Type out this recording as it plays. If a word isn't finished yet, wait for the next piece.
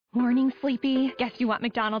Morning, Sleepy. Guess you want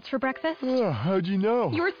McDonald's for breakfast? Oh, how'd you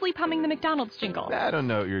know? You were sleep humming the McDonald's jingle. I don't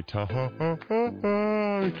know what you're talking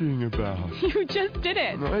about. You just did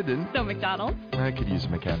it. No, I didn't. So McDonald's? I could use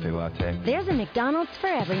my cafe latte. There's a McDonald's for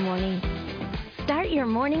every morning. Start your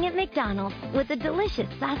morning at McDonald's with a delicious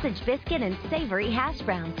sausage biscuit and savory hash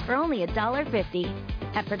browns for only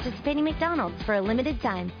 $1.50. At participating McDonald's for a limited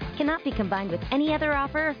time. Cannot be combined with any other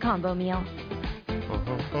offer or combo meal.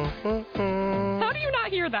 How do you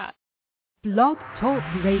not hear that? Blog Talk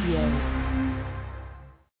Radio.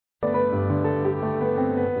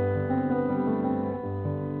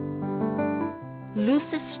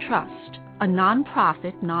 Lucis Trust, a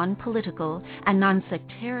non-profit, non-political, and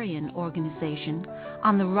non-sectarian organization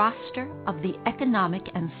on the roster of the Economic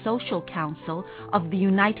and Social Council of the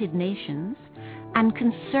United Nations, and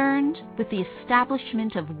concerned with the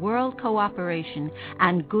establishment of world cooperation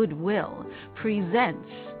and goodwill, presents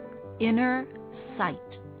Inner Sight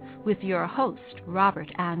with your host, Robert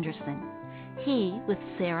Anderson. He, with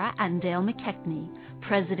Sarah and Dale McKechnie,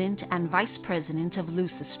 President and Vice President of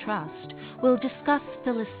Lucis Trust, will discuss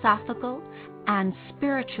philosophical and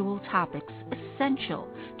spiritual topics essential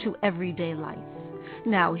to everyday life.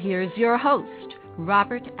 Now here's your host,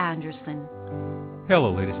 Robert Anderson.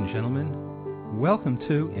 Hello, ladies and gentlemen. Welcome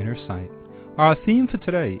to Inner Sight. Our theme for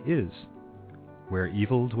today is Where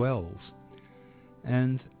Evil Dwells.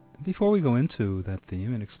 And before we go into that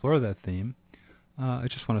theme and explore that theme, I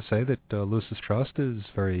just want to say that Lucis Trust is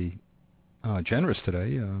very generous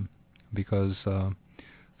today because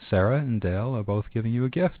Sarah and Dale are both giving you a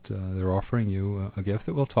gift. They're offering you a gift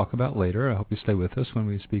that we'll talk about later. I hope you stay with us when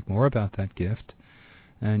we speak more about that gift.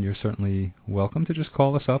 And you're certainly welcome to just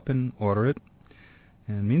call us up and order it.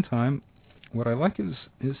 And meantime, what I like is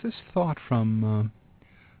this thought from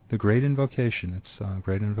the Great Invocation. It's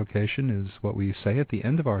Great Invocation is what we say at the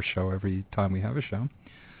end of our show every time we have a show.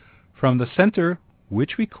 From the center,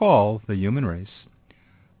 which we call the human race,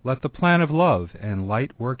 let the plan of love and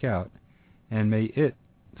light work out, and may it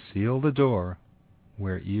seal the door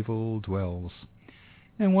where evil dwells.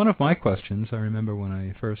 And one of my questions, I remember when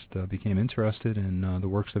I first became interested in the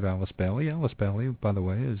works of Alice Bailey. Alice Bailey, by the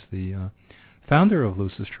way, is the founder of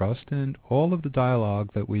Lucis Trust, and all of the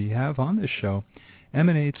dialogue that we have on this show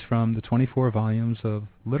emanates from the 24 volumes of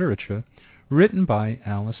literature written by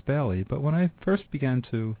Alice Bailey. But when I first began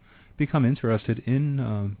to become interested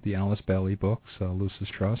in the Alice Bailey books, Lucis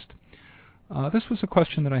Trust, this was a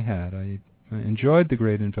question that I had. I enjoyed the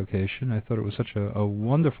Great Invocation. I thought it was such a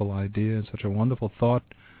wonderful idea and such a wonderful thought,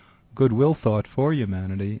 goodwill thought for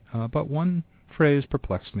humanity. But one phrase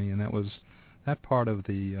perplexed me, and that was that part of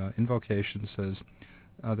the invocation says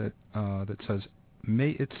that says,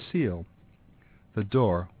 "May it seal the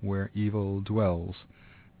door where evil dwells."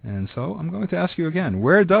 And so I'm going to ask you again: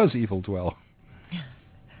 where does evil dwell?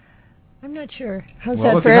 I'm not sure. How's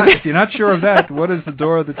well, that if you're not sure of that, what is the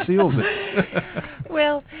door that seals it?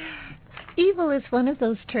 Well, evil is one of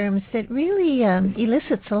those terms that really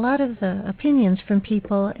elicits a lot of opinions from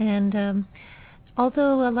people, and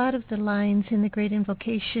although a lot of the lines in the Great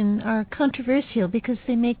Invocation are controversial because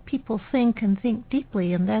they make people think and think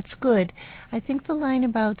deeply, and that's good, I think the line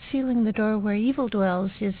about sealing the door where evil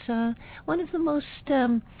dwells is one of the most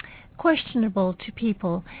questionable to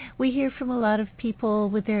people. We hear from a lot of people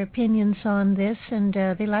with their opinions on this, and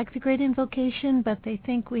they like the Great Invocation, but they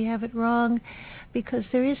think we have it wrong because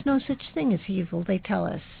there is no such thing as evil, they tell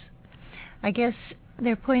us. I guess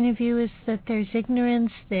their point of view is that there's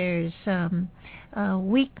ignorance, there's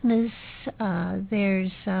weakness,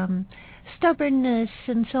 there's stubbornness,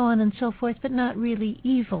 and so on and so forth, but not really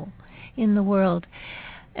evil in the world.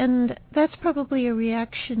 And that's probably a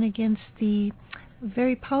reaction against the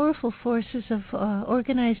very powerful forces of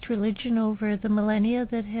organized religion over the millennia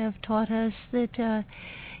that have taught us that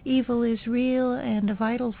evil is real and a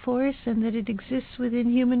vital force and that it exists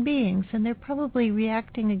within human beings. And they're probably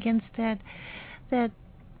reacting against that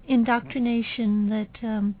indoctrination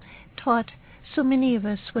that taught so many of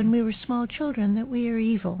us when we were small children that we are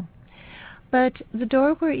evil. But the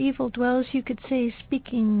door where evil dwells, you could say,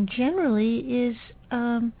 speaking generally, is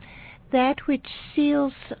that which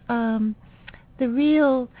seals the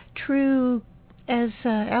real, true, as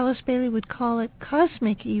Alice Bailey would call it,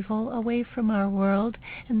 cosmic evil away from our world.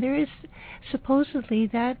 And there is supposedly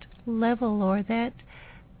that level or that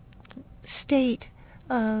state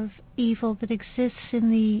of evil that exists in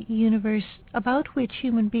the universe about which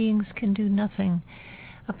human beings can do nothing,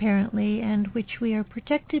 apparently, and which we are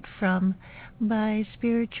protected from by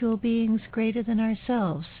spiritual beings greater than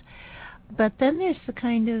ourselves. But then there's the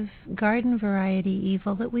kind of garden variety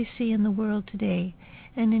evil that we see in the world today.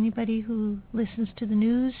 And anybody who listens to the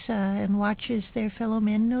news and watches their fellow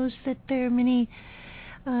men knows that there are many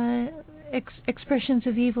expressions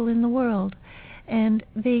of evil in the world. And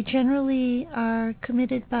they generally are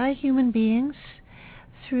committed by human beings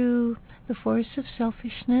through the force of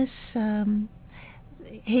selfishness,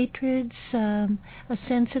 hatreds, a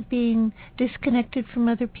sense of being disconnected from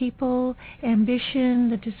other people, ambition,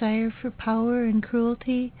 the desire for power and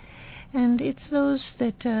cruelty. And it's those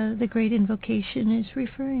that the Great Invocation is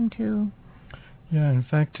referring to. Yeah, in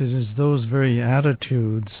fact, it is those very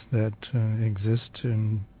attitudes that exist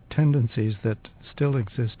and tendencies that still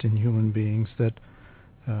exist in human beings that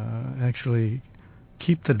actually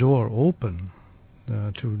keep the door open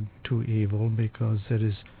to evil, because it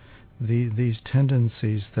is these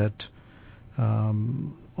tendencies that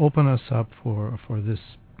open us up for this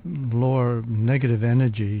lower negative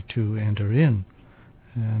energy to enter in.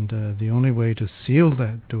 And the only way to seal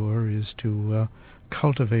that door is to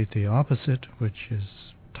cultivate the opposite, which is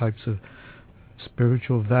types of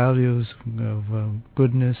spiritual values of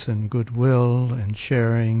goodness and goodwill and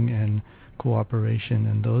sharing and cooperation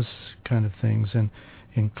and those kind of things, and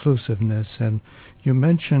inclusiveness. And you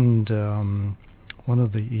mentioned one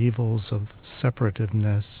of the evils of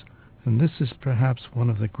separativeness, and this is perhaps one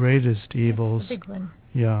of the greatest evils. That's a big one.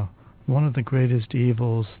 Yeah, one of the greatest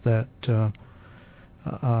evils that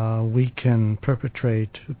we can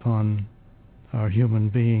perpetrate upon our human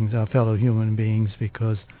beings, our fellow human beings,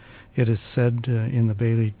 because it is said in the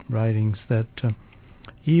Bailey writings that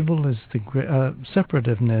evil is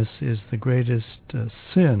separativeness is the greatest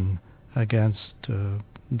sin against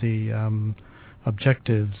the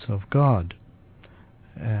objectives of God.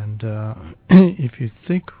 And if you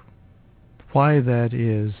think why that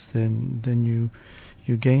is, then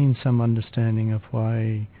you gain some understanding of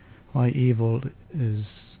why evil is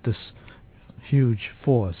this huge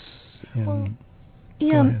force.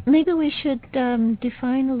 Maybe we should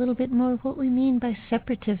define a little bit more what we mean by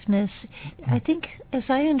separativeness. I think, as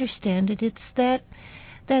I understand it, it's that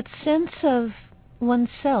sense of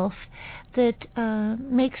oneself that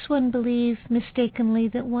makes one believe mistakenly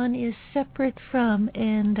that one is separate from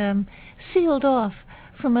and sealed off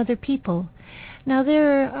from other people. Now,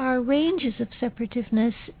 there are ranges of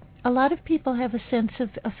separativeness. A lot of people have a sense of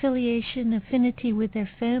affiliation, affinity with their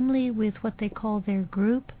family, with what they call their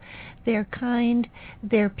group, their kind,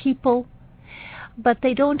 their people, but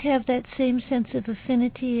they don't have that same sense of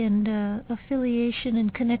affinity and affiliation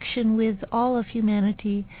and connection with all of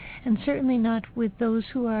humanity, and certainly not with those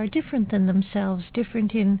who are different than themselves,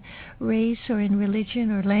 different in race or in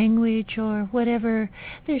religion or language or whatever.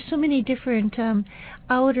 There's so many different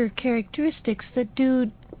outer characteristics that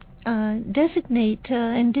do designate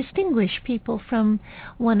and distinguish people from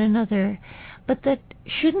one another, but that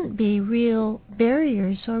shouldn't be real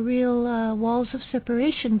barriers or real walls of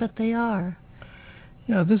separation, but they are.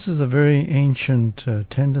 Yeah, this is a very ancient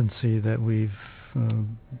tendency that we've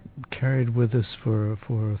carried with us for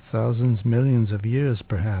thousands, millions of years,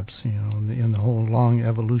 perhaps, in the whole long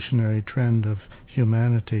evolutionary trend of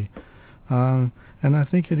humanity. And I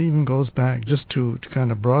think it even goes back, just to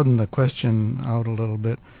kind of broaden the question out a little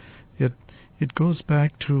bit, it goes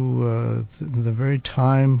back to the very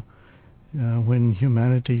time when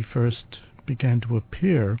humanity first began to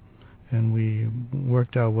appear, and we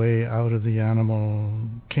worked our way out of the animal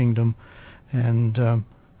kingdom. And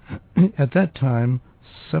at that time,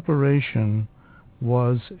 separation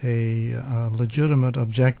was a legitimate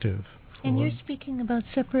objective. And you're speaking about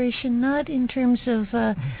separation not in terms of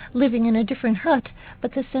living in a different hut,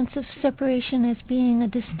 but the sense of separation as being a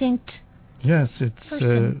distinct Yes,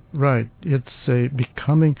 it's right. It's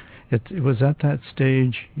becoming. It was at that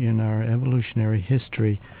stage in our evolutionary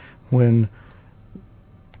history when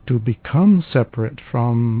to become separate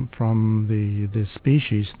from the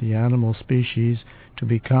species, the animal species, to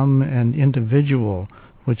become an individual,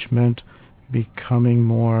 which meant becoming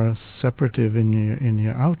more separative in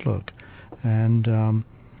your outlook, and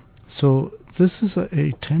so this is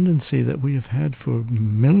a tendency that we have had for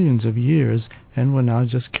millions of years, and we're now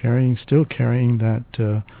just still carrying that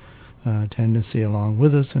tendency along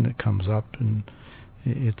with us, and it comes up, and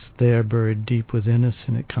it's there buried deep within us,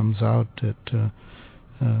 and it comes out at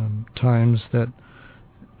times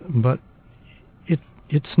but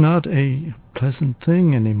it's not a pleasant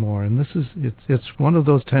thing anymore, and it's one of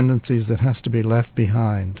those tendencies that has to be left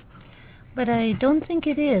behind. But I don't think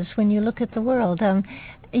it is when you look at the world.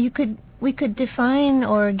 We could define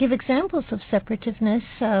or give examples of separativeness.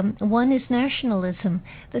 One is nationalism,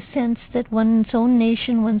 the sense that one's own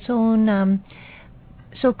nation, one's own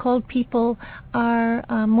so-called people are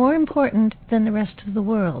more important than the rest of the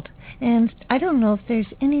world. And I don't know if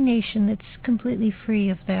there's any nation that's completely free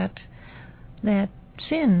of that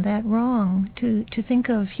sin, that wrong, to think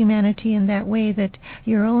of humanity in that way, that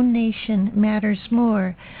your own nation matters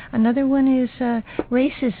more. Another one is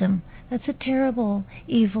racism. That's a terrible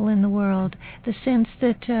evil in the world, the sense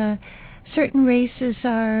that certain races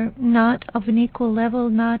are not of an equal level,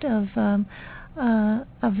 not of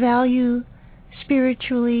a value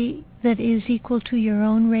spiritually that is equal to your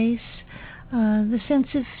own race. The sense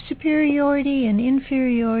of superiority and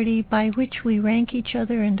inferiority by which we rank each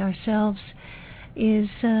other and ourselves is,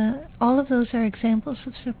 all of those are examples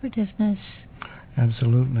of separativeness.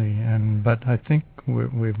 Absolutely, but I think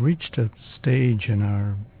we've reached a stage in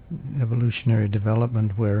our evolutionary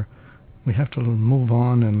development where we have to move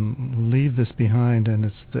on and leave this behind, and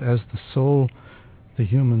as the soul, the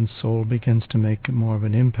human soul, begins to make more of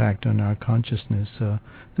an impact on our consciousness,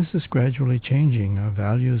 this is gradually changing. Our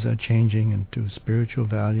values are changing into spiritual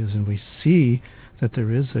values, and we see that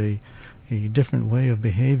there is a different way of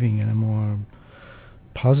behaving and a more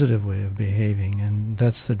positive way of behaving, and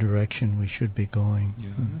that's the direction we should be going. Yeah,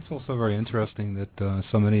 and it's also very interesting that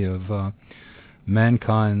so many of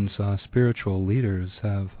mankind's spiritual leaders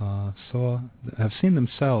have seen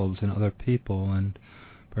themselves in other people, and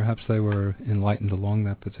perhaps they were enlightened along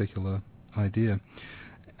that particular idea.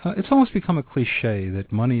 It's almost become a cliche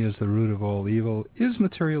that money is the root of all evil. Is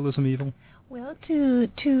materialism evil? Well, to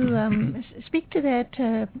speak to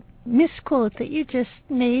that misquote that you just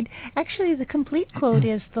made, actually the complete quote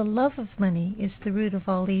is, the love of money is the root of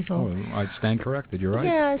all evil. Oh, I stand corrected. You're right.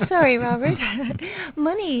 Yeah, sorry, Robert.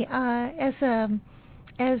 Money as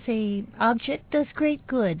a object does great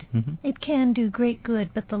good. Mm-hmm. It can do great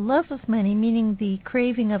good, but the love of money, meaning the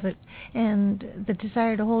craving of it and the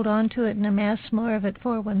desire to hold on to it and amass more of it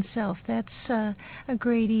for oneself, that's a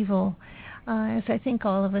great evil, as I think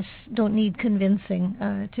all of us don't need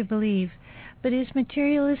convincing to believe. But is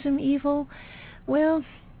materialism evil? Well,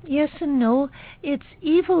 yes and no. It's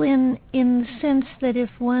evil in the sense that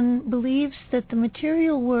if one believes that the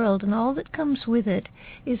material world and all that comes with it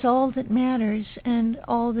is all that matters and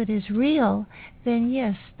all that is real, then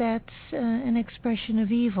yes, that's an expression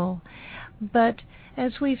of evil. But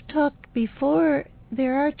as we've talked before,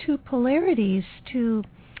 there are two polarities to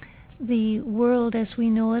the world as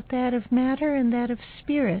we know it, that of matter and that of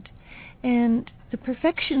spirit. And the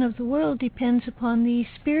perfection of the world depends upon the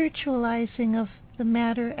spiritualizing of the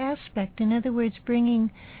matter aspect. In other words,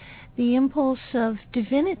 bringing the impulse of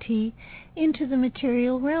divinity into the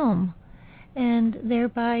material realm and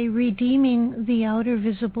thereby redeeming the outer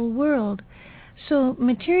visible world. So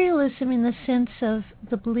materialism, in the sense of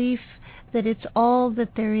the belief that it's all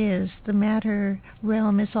that there is, the matter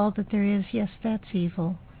realm is all that there is, yes, that's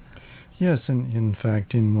evil. Yes, and in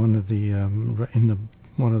fact, in one of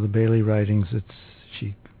the Bailey writings,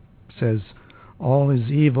 she says, all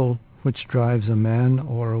is evil which drives a man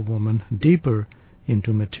or a woman deeper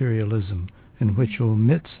into materialism, and which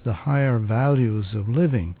omits the higher values of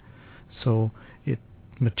living. So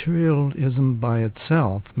material by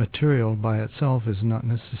itself is not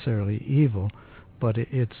necessarily evil, but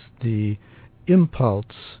it's the impulse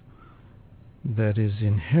that is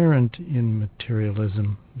inherent in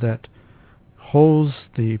materialism that holds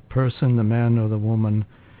the person, the man or the woman,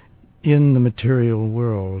 in the material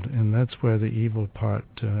world, and that's where the evil part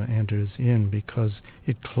enters in, because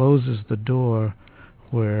it closes the door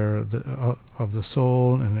of the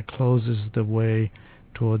soul, and it closes the way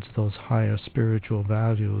towards those higher spiritual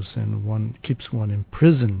values, and one keeps one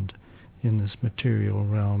imprisoned in this material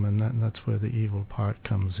realm, and that's where the evil part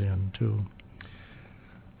comes in too.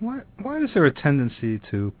 Why is there a tendency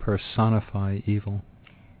to personify evil?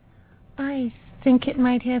 I think it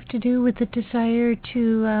might have to do with the desire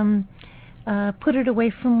to put it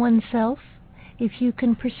away from oneself. If you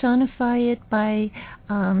can personify it by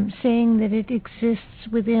saying that it exists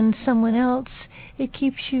within someone else, it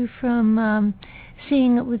keeps you from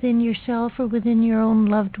seeing it within yourself or within your own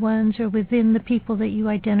loved ones or within the people that you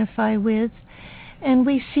identify with. And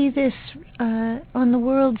we see this on the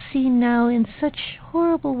world scene now in such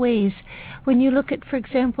horrible ways. When you look at, for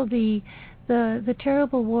example, the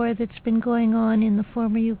terrible war that's been going on in the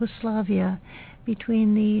former Yugoslavia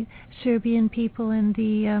between the Serbian people and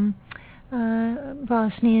the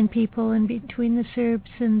Bosnian people, and between the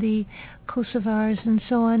Serbs and the Kosovars and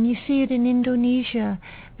so on. You see it in Indonesia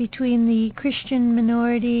between the Christian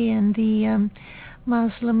minority and the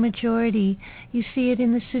Muslim majority. You see it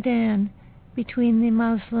in the Sudan between the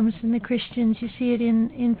Muslims and the Christians. You see it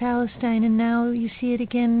in Palestine, and now you see it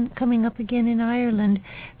again, coming up again in Ireland.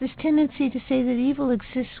 This tendency to say that evil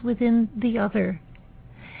exists within the other,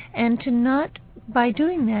 and to not, by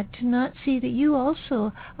doing that, to not see that you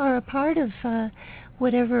also are a part of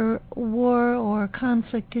whatever war or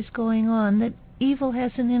conflict is going on, that evil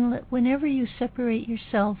has an inlet whenever you separate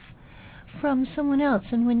yourself from someone else,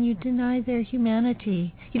 and when you deny their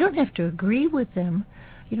humanity. You don't have to agree with them.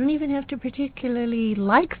 You don't even have to particularly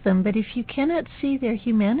like them, but if you cannot see their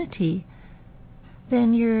humanity,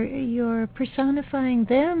 then you're personifying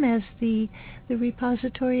them as the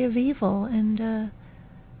repository of evil, and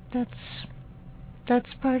that's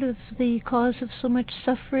part of the cause of so much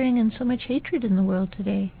suffering and so much hatred in the world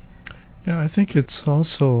today. Yeah, I think it's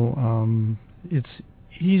also it's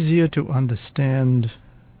easier to understand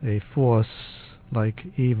a force like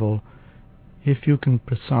evil if you can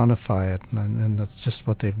personify it, and that's just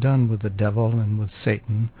what they've done with the devil and with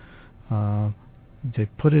Satan. They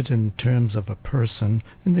put it in terms of a person,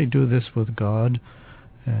 and they do this with God,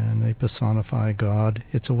 and they personify God.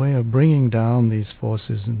 It's a way of bringing down these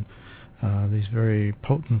forces and these very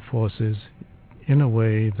potent forces in a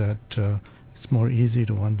way that it's more easy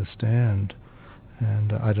to understand.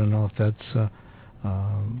 And I don't know if that's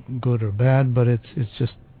good or bad, but it's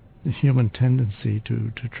just the human tendency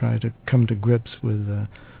to try to come to grips with a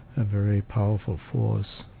very powerful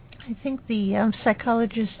force. I think the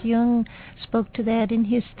psychologist Jung spoke to that in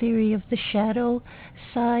his theory of the shadow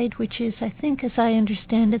side, which is, I think, as I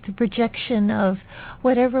understand it, the projection of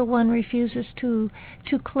whatever one refuses to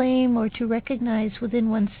claim or to recognize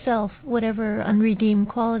within oneself, whatever unredeemed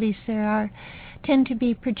qualities there are, tend to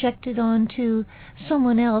be projected onto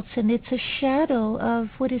someone else, and it's a shadow of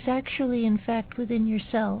what is actually, in fact, within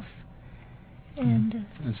yourself. And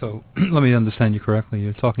so, let me understand you correctly.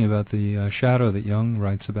 You're talking about the shadow that Jung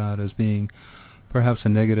writes about as being perhaps a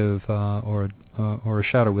negative or a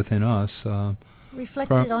shadow within us.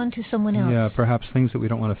 Reflected onto someone else. Yeah, perhaps things that we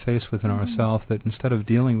don't want to face within ourselves, that instead of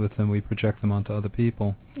dealing with them, we project them onto other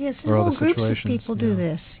people. Yes, or whole other groups situations. of people do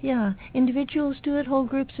this. Yeah, individuals do it, whole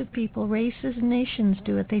groups of people, races and nations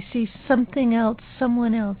do it. They see something else,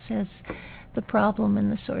 someone else as the problem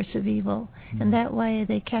and the source of evil, and that way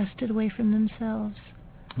they cast it away from themselves.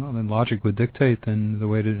 Well, then logic would dictate then the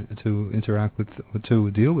way to interact with,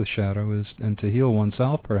 to deal with shadow is, and to heal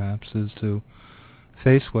oneself perhaps, is to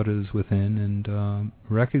face what is within and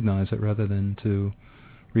recognize it rather than to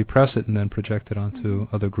repress it and then project it onto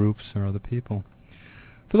other groups or other people.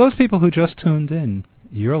 For those people who just tuned in,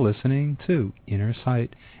 you're listening to Inner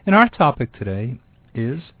Sight, and our topic today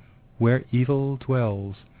is Where Evil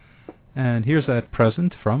Dwells. And here's that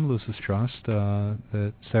present from Lucis Trust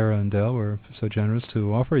that Sarah and Dale were so generous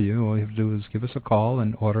to offer you. All you have to do is give us a call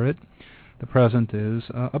and order it. The present is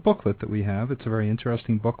a booklet that we have. It's a very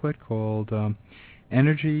interesting booklet called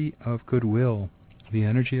Energy of Goodwill, The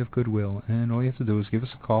Energy of Goodwill. And all you have to do is give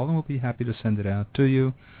us a call, and we'll be happy to send it out to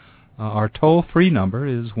you. Our toll-free number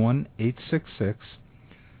is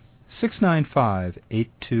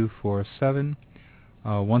 1-866-695-8247.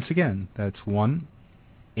 Once again, that's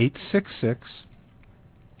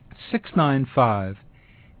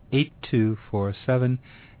 1-866-695-8247.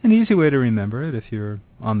 An easy way to remember it, if you're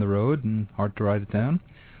on the road and hard to write it down,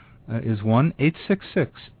 is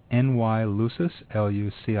 1-866-NY-LUCIS,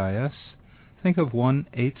 L-U-C-I-S. Think of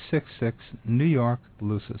 1-866-New York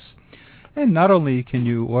Lucis. And not only can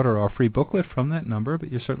you order our free booklet from that number, but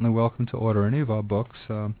you're certainly welcome to order any of our books.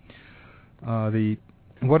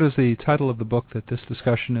 What is the title of the book that this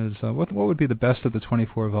discussion is? What would be the best of the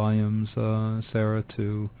 24 volumes, Sarah,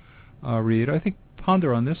 to read? I think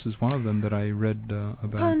Ponder on This is one of them that I read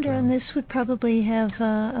about. Ponder on This would probably have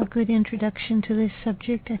a good introduction to this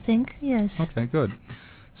subject, I think, yes. Okay, good.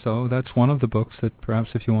 So that's one of the books that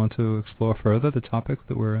perhaps if you want to explore further the topic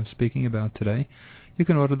that we're speaking about today, you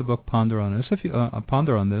can order the book Ponder on This.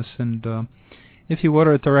 Ponder on This, and if you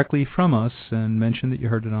order it directly from us and mention that you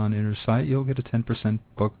heard it on Inner Sight, you'll get a 10%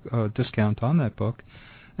 book discount on that book,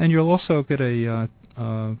 and you'll also get a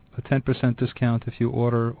 10% discount if you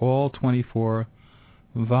order all 24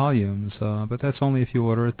 volumes. But that's only if you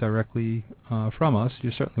order it directly from us.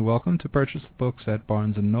 You're certainly welcome to purchase the books at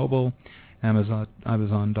Barnes & Noble,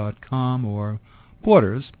 Amazon.com, or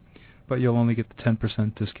Borders, but you'll only get the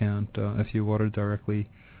 10% discount if you order directly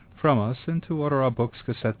from us. And to order our books,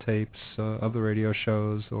 cassette tapes of the radio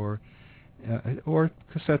shows, or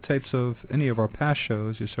cassette tapes of any of our past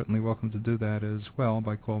shows, you're certainly welcome to do that as well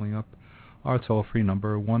by calling up our toll-free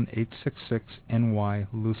number,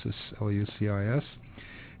 1-866-NY-LUCIS, L-U-C-I-S.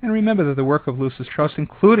 And remember that the work of Lucis Trust,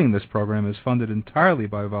 including this program, is funded entirely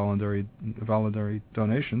by voluntary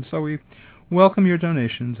donations, so we welcome your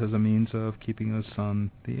donations as a means of keeping us on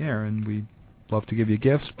the air, and we'd love to give you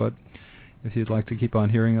gifts, but if you'd like to keep on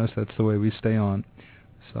hearing us, that's the way we stay on.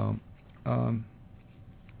 So,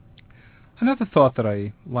 Another thought that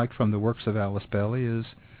I like from the works of Alice Bailey is,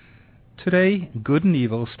 today good and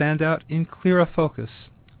evil stand out in clearer focus.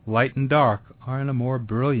 Light and dark are in a more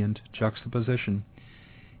brilliant juxtaposition.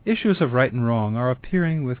 Issues of right and wrong are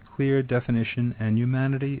appearing with clear definition, and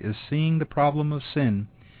humanity is seeing the problem of sin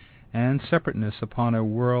and separateness upon a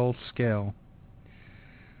world scale.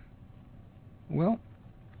 Well,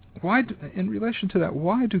 in relation to that,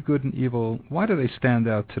 why do good and evil, why do they stand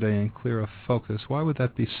out today in clearer focus? Why would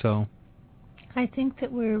that be so? I think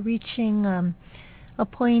that we're reaching a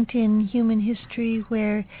point in human history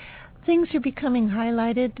where things are becoming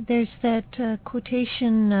highlighted. There's that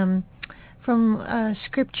quotation from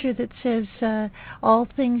Scripture that says, all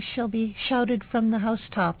things shall be shouted from the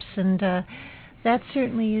housetops, and that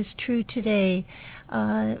certainly is true today.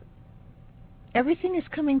 Everything is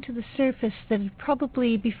coming to the surface that had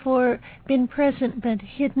probably before been present but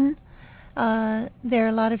hidden. There are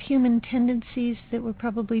a lot of human tendencies that were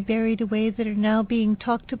probably buried away that are now being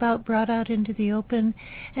talked about, brought out into the open,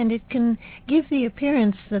 and it can give the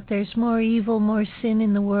appearance that there's more evil, more sin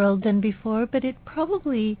in the world than before, but it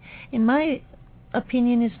probably, in my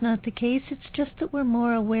opinion, is not the case. It's just that we're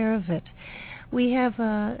more aware of it. We have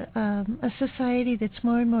a society that's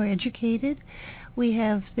more and more educated. We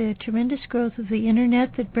have the tremendous growth of the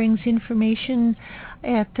Internet that brings information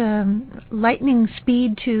at lightning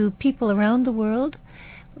speed to people around the world.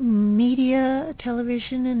 Media,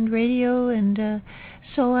 television and radio and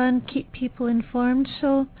so on keep people informed.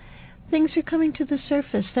 So things are coming to the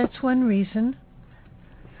surface. That's one reason.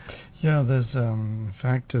 Yeah, there's in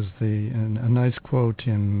fact there's a nice quote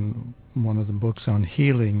in one of the books on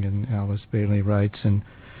healing, and Alice Bailey writes, and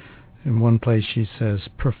in one place she says,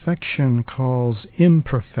 perfection calls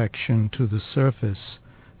imperfection to the surface,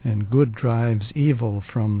 and good drives evil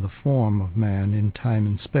from the form of man in time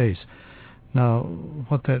and space. Now,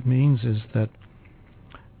 what that means is that,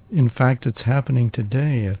 in fact, it's happening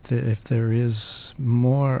today. If there is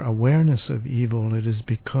more awareness of evil, it is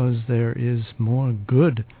because there is more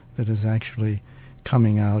good that is actually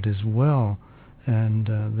coming out as well, and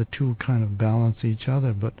the two kind of balance each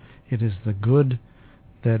other. But it is the good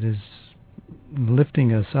that is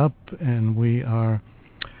lifting us up, and we are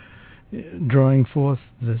drawing forth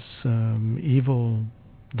this evil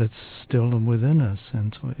that's still within us.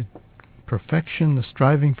 And so perfection, the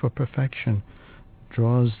striving for perfection,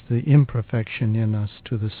 draws the imperfection in us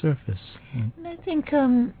to the surface. And I think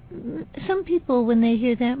some people, when they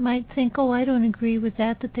hear that, might think, oh, I don't agree with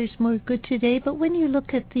that there's more good today. But when you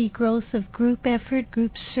look at the growth of group effort,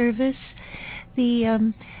 group service,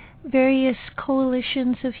 the various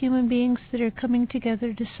coalitions of human beings that are coming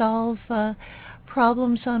together to solve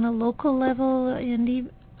problems on a local level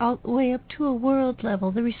and all the way up to a world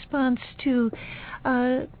level, the response to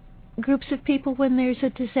groups of people when there's a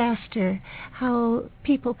disaster, how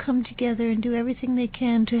people come together and do everything they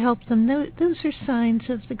can to help them. Those are signs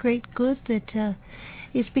of the great good that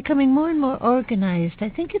is becoming more and more organized. I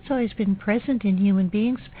think it's always been present in human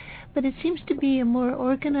beings, but it seems to be a more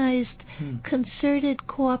organized, concerted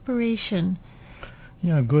cooperation.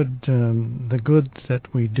 Yeah, good. The good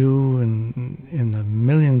that we do in the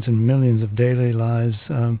millions and millions of daily lives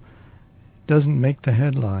doesn't make the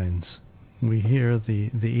headlines. We hear the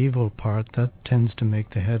evil part, that tends to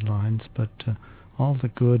make the headlines, but all the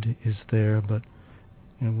good is there, but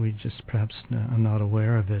we just perhaps are not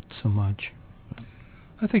aware of it so much.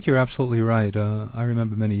 I think you're absolutely right. I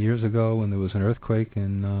remember many years ago when there was an earthquake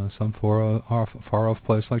in some far-off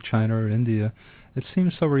place like China or India. It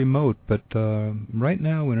seems so remote, but right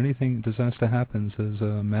now when disaster happens, there's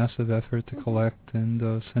a massive effort to collect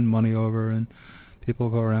and send money over, and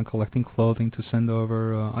people go around collecting clothing to send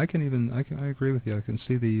over. I agree with you. I can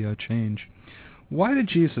see the change. Why did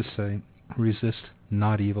Jesus say, resist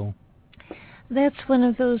not evil? That's one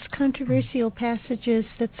of those controversial passages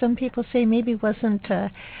that some people say maybe wasn't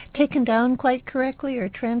taken down quite correctly or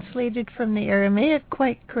translated from the Aramaic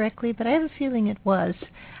quite correctly, but I have a feeling it was.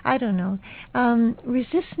 I don't know.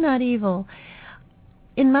 Resist not evil.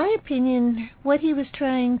 In my opinion, what he was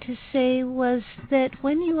trying to say was that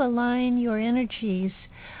when you align your energies,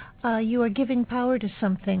 you are giving power to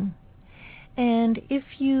something. And if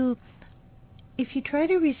you try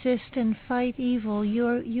to resist and fight evil,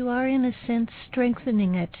 you are in a sense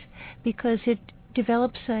strengthening it, because it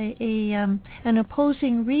develops an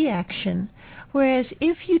opposing reaction. Whereas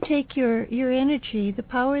if you take your energy, the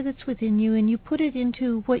power that's within you, and you put it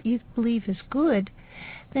into what you believe is good,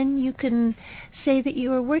 then you can say that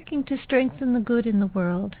you are working to strengthen the good in the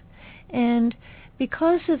world. And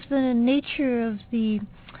because of the nature of the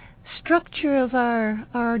structure of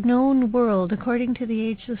our known world, according to the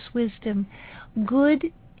ageless wisdom,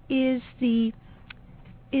 good is the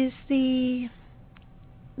is the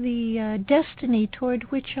destiny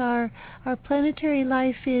toward which our planetary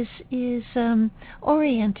life is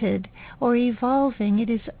oriented or evolving. It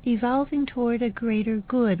is evolving toward a greater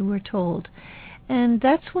good, we're told. And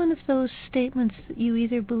that's one of those statements that you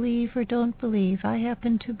either believe or don't believe. I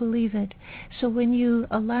happen to believe it. So when you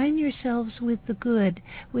align yourselves with the good,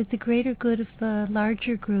 with the greater good of the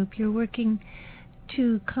larger group, you're working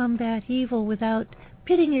to combat evil without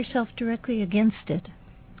pitting yourself directly against it.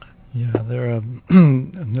 Yeah, there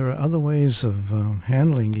are other ways of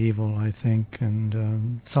handling evil, I think,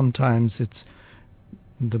 and sometimes it's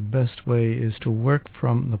the best way is to work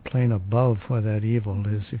from the plane above where that evil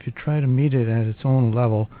is. If you try to meet it at its own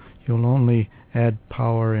level, you'll only add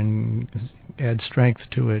power and add strength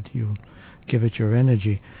to it. You give it your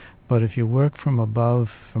energy. But if you work from above,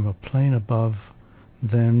 from a plane above,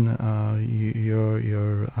 then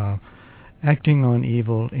you're acting on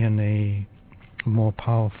evil in a more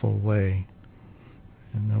powerful way,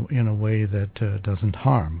 in a way that doesn't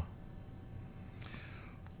harm.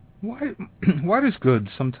 Why does good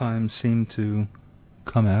sometimes seem to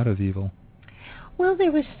come out of evil? Well,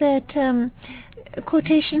 there was that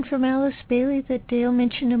quotation from Alice Bailey that Dale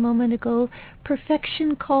mentioned a moment ago.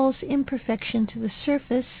 Perfection calls imperfection to the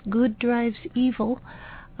surface. Good drives evil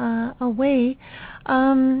away.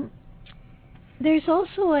 There's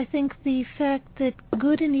also, I think, the fact that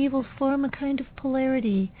good and evil form a kind of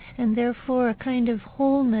polarity, and therefore a kind of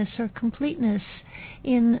wholeness or completeness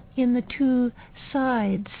in the two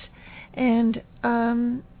sides. And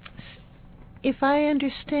if I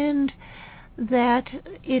understand that,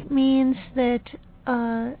 it means that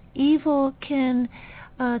evil can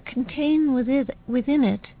contain within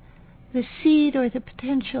it the seed or the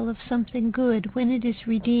potential of something good when it is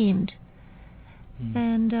redeemed.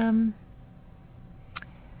 And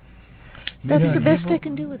that's the best I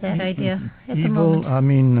can do with that idea at the moment. Evil, I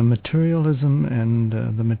mean, materialism and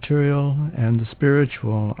the material and the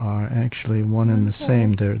spiritual are actually one and the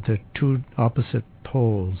same. They're two opposite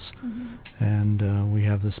poles. Mm-hmm. And we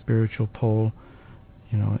have the spiritual pole,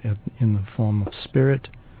 in the form of spirit,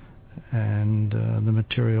 and the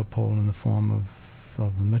material pole in the form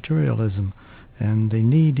of materialism. And they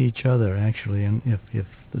need each other, actually. And if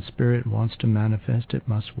the spirit wants to manifest, it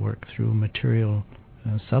must work through material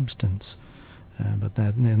substance. But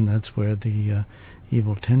that's where the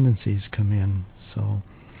evil tendencies come in. So,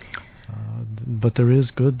 but there is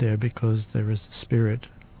good there because there is the spirit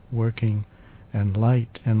working, and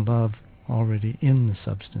light and love already in the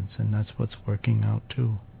substance, and that's what's working out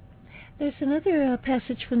too. There's another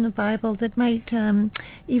passage from the Bible that might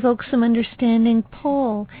evoke some understanding.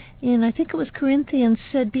 Paul, in I think it was Corinthians,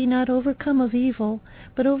 said, "Be not overcome of evil,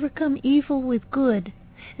 but overcome evil with good."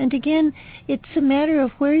 And again, it's a matter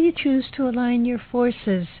of where you choose to align your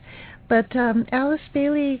forces. But Alice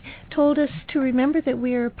Bailey told us to remember that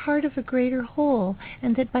we are part of a greater whole,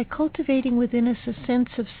 and that by cultivating within us a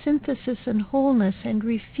sense of synthesis and wholeness and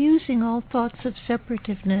refusing all thoughts of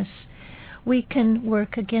separativeness, we can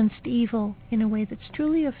work against evil in a way that's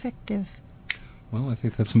truly effective. Well, I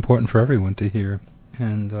think that's important for everyone to hear.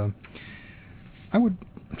 And I would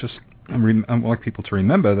like people to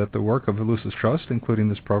remember that the work of the Lucis Trust, including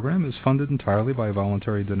this program, is funded entirely by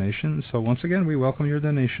voluntary donations. So once again, we welcome your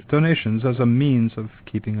donations as a means of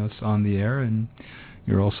keeping us on the air. And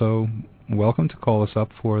you're also welcome to call us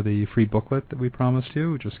up for the free booklet that we promised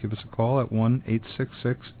you. Just give us a call at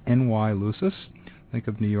 1-866-NY-LUCIS. Think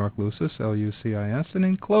of New York Lucis, L-U-C-I-S. And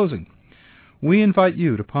in closing, we invite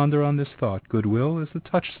you to ponder on this thought. Goodwill is the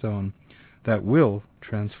touchstone that will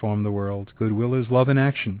transform the world. Goodwill is love in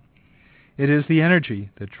action. It is the energy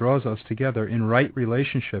that draws us together in right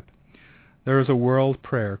relationship. There is a world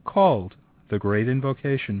prayer called the Great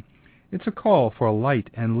Invocation. It's a call for light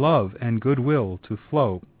and love and goodwill to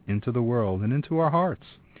flow into the world and into our hearts.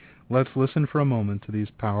 Let's listen for a moment to these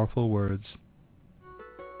powerful words.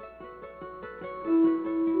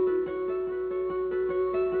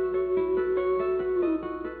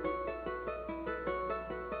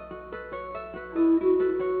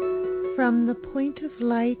 From the point of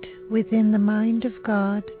light within the mind of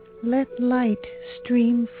God, let light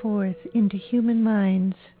stream forth into human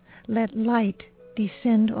minds. Let light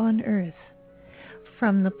descend on earth.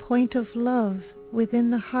 From the point of love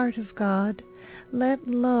within the heart of God, let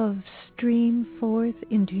love stream forth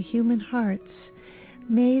into human hearts.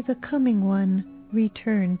 May the coming one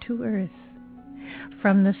return to earth.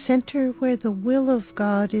 From the center where the will of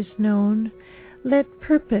God is known, let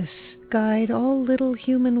purpose guide all little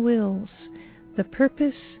human wills, the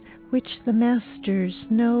purpose which the masters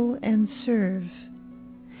know and serve.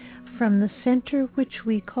 From the center which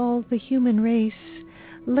we call the human race,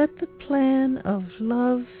 Let the plan of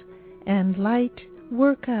love and light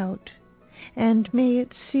work out, and may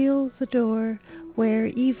it seal the door where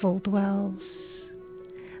evil dwells.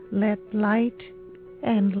 Let light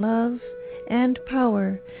and love and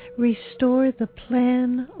power restore the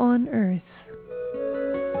plan on earth.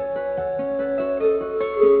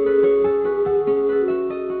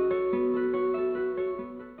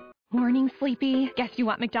 Morning, Sleepy. Guess you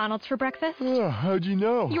want McDonald's for breakfast? Oh, how'd you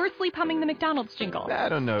know? You were asleep humming the McDonald's jingle. I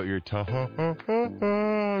don't know what you're talking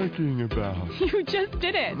about. You just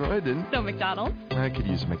did it. No, I didn't. So McDonald's? I could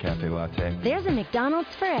use a McCafe latte. There's a McDonald's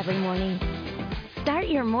for every morning. Start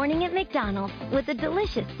your morning at McDonald's with a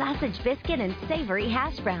delicious sausage biscuit and savory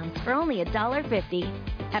hash browns for only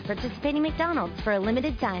 $1.50. At participating McDonald's for a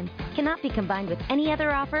limited time. Cannot be combined with any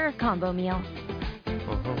other offer or combo meal.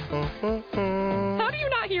 How do you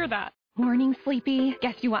not hear that? Morning, Sleepy.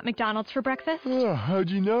 Guess you want McDonald's for breakfast? Oh, how'd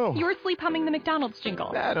you know? You were asleep humming the McDonald's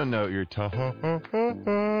jingle. I don't know what you're talking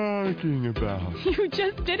about. You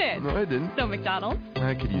just did it. No, I didn't. So McDonald's?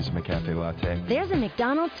 I could use a McCafe latte. There's a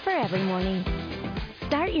McDonald's for every morning.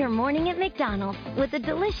 Start your morning at McDonald's with a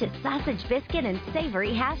delicious sausage biscuit and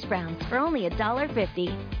savory hash browns for only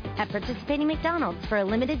 $1.50. At participating McDonald's for a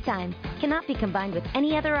limited time. Cannot be combined with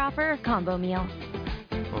any other offer or combo meal.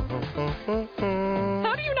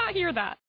 How do you not hear that?